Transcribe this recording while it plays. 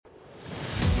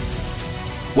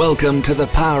Welcome to the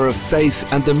Power of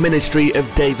Faith and the ministry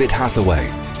of David Hathaway.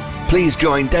 Please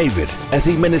join David as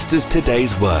he ministers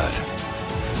today's word.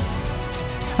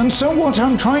 And so what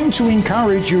I'm trying to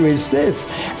encourage you is this,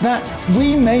 that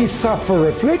we may suffer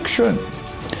affliction.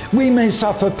 We may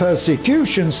suffer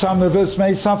persecution, some of us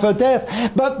may suffer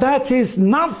death, but that is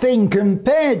nothing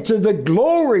compared to the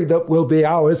glory that will be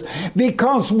ours,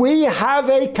 because we have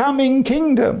a coming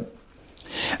kingdom.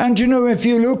 And you know, if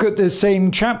you look at the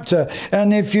same chapter,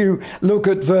 and if you look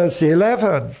at verse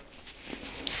 11,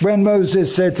 when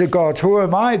Moses said to God, "Who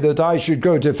am I that I should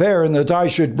go to Pharaoh and that I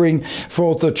should bring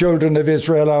forth the children of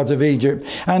Israel out of Egypt?"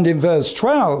 And in verse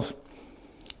 12,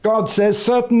 God says,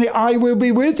 "Certainly I will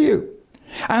be with you,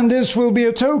 and this will be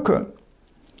a token."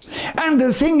 And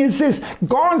the thing is this,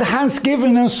 God has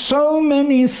given us so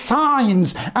many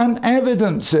signs and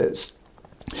evidences.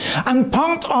 And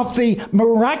part of the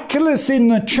miraculous in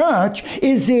the church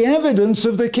is the evidence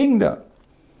of the kingdom.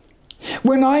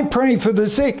 When I pray for the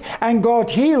sick and God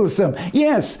heals them,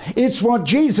 yes, it's what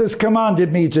Jesus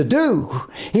commanded me to do.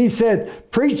 He said,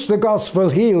 preach the gospel,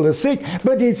 heal the sick.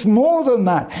 But it's more than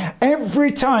that.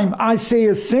 Every time I see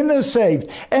a sinner saved,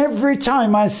 every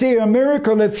time I see a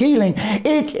miracle of healing,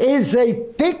 it is a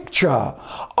picture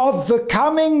of the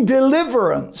coming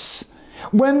deliverance,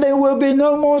 when there will be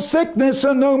no more sickness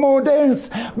and no more death.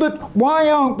 But why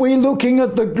aren't we looking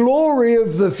at the glory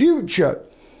of the future?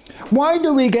 Why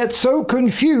do we get so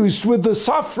confused with the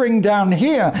suffering down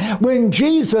here when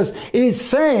Jesus is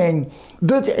saying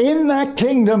that in that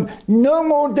kingdom, no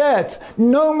more death,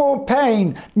 no more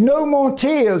pain, no more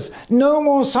tears, no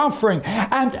more suffering?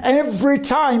 And every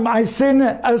time I see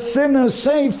a sinner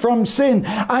saved from sin,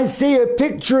 I see a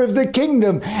picture of the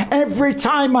kingdom. Every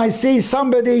time I see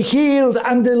somebody healed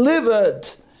and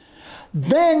delivered,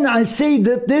 then I see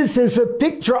that this is a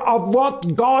picture of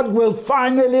what God will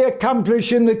finally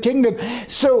accomplish in the kingdom.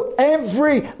 So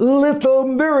every little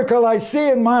miracle I see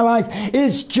in my life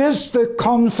is just a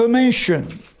confirmation.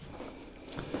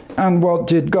 And what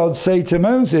did God say to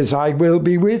Moses? I will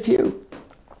be with you.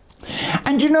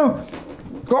 And you know,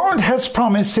 God has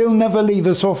promised he'll never leave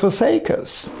us or forsake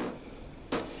us.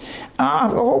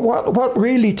 What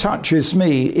really touches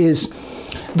me is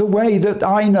the way that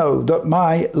I know that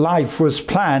my life was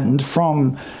planned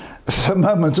from the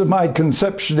moment of my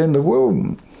conception in the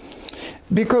womb.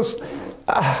 Because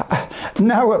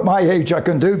now at my age I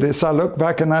can do this. I look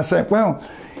back and I say, well,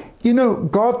 you know,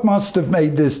 God must have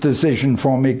made this decision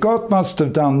for me. God must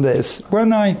have done this.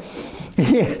 When I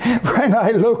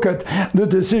look at the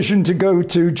decision to go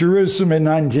to Jerusalem in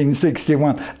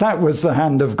 1961, that was the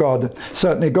hand of God.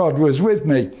 Certainly God was with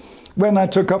me. When I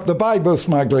took up the Bible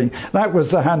smuggling, that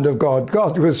was the hand of God.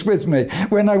 God was with me.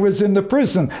 When I was in the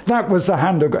prison, that was the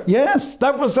hand of God. Yes,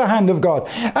 that was the hand of God.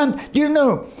 And you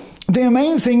know, the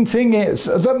amazing thing is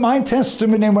that my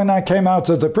testimony when I came out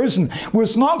of the prison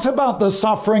was not about the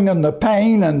suffering and the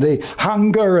pain and the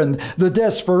hunger and the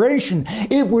desperation.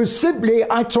 It was simply,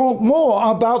 I talked more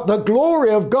about the glory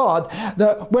of God,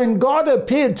 that when God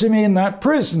appeared to me in that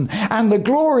prison, and the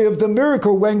glory of the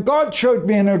miracle when God showed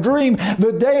me in a dream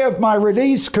the day of my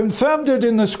release, confirmed it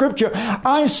in the scripture.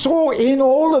 I saw in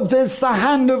all of this the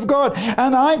hand of God,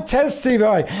 and I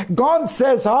testify, God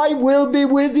says, I will be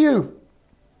with you.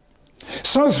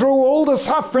 So through all the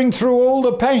suffering, through all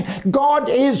the pain, God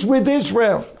is with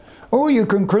Israel. Oh, you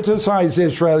can criticize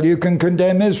Israel, you can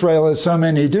condemn Israel, as so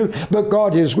many do, but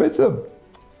God is with them.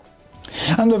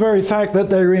 And the very fact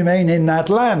that they remain in that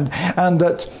land and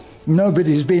that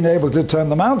nobody's been able to turn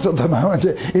them out at the moment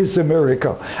is a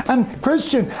miracle. And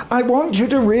Christian, I want you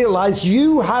to realize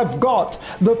you have got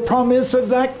the promise of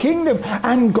that kingdom.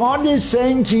 And God is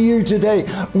saying to you today,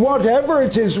 whatever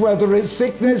it is, whether it's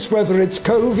sickness, whether it's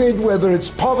COVID, whether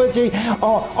it's poverty,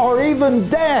 or even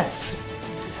death,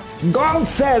 God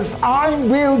says, I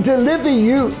will deliver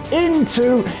you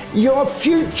into your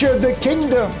future, the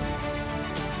kingdom.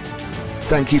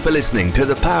 Thank you for listening to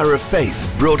The Power of Faith,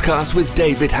 broadcast with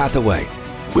David Hathaway.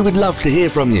 We would love to hear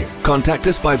from you. Contact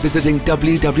us by visiting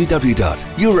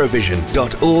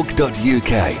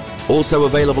www.eurovision.org.uk. Also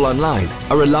available online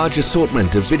are a large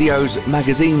assortment of videos,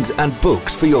 magazines and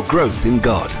books for your growth in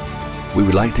God. We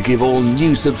would like to give all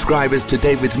new subscribers to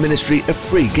David's ministry a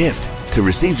free gift. To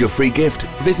receive your free gift,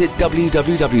 visit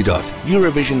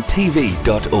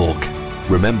www.eurovisiontv.org.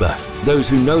 Remember, those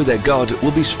who know their God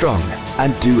will be strong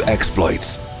and do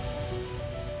exploits.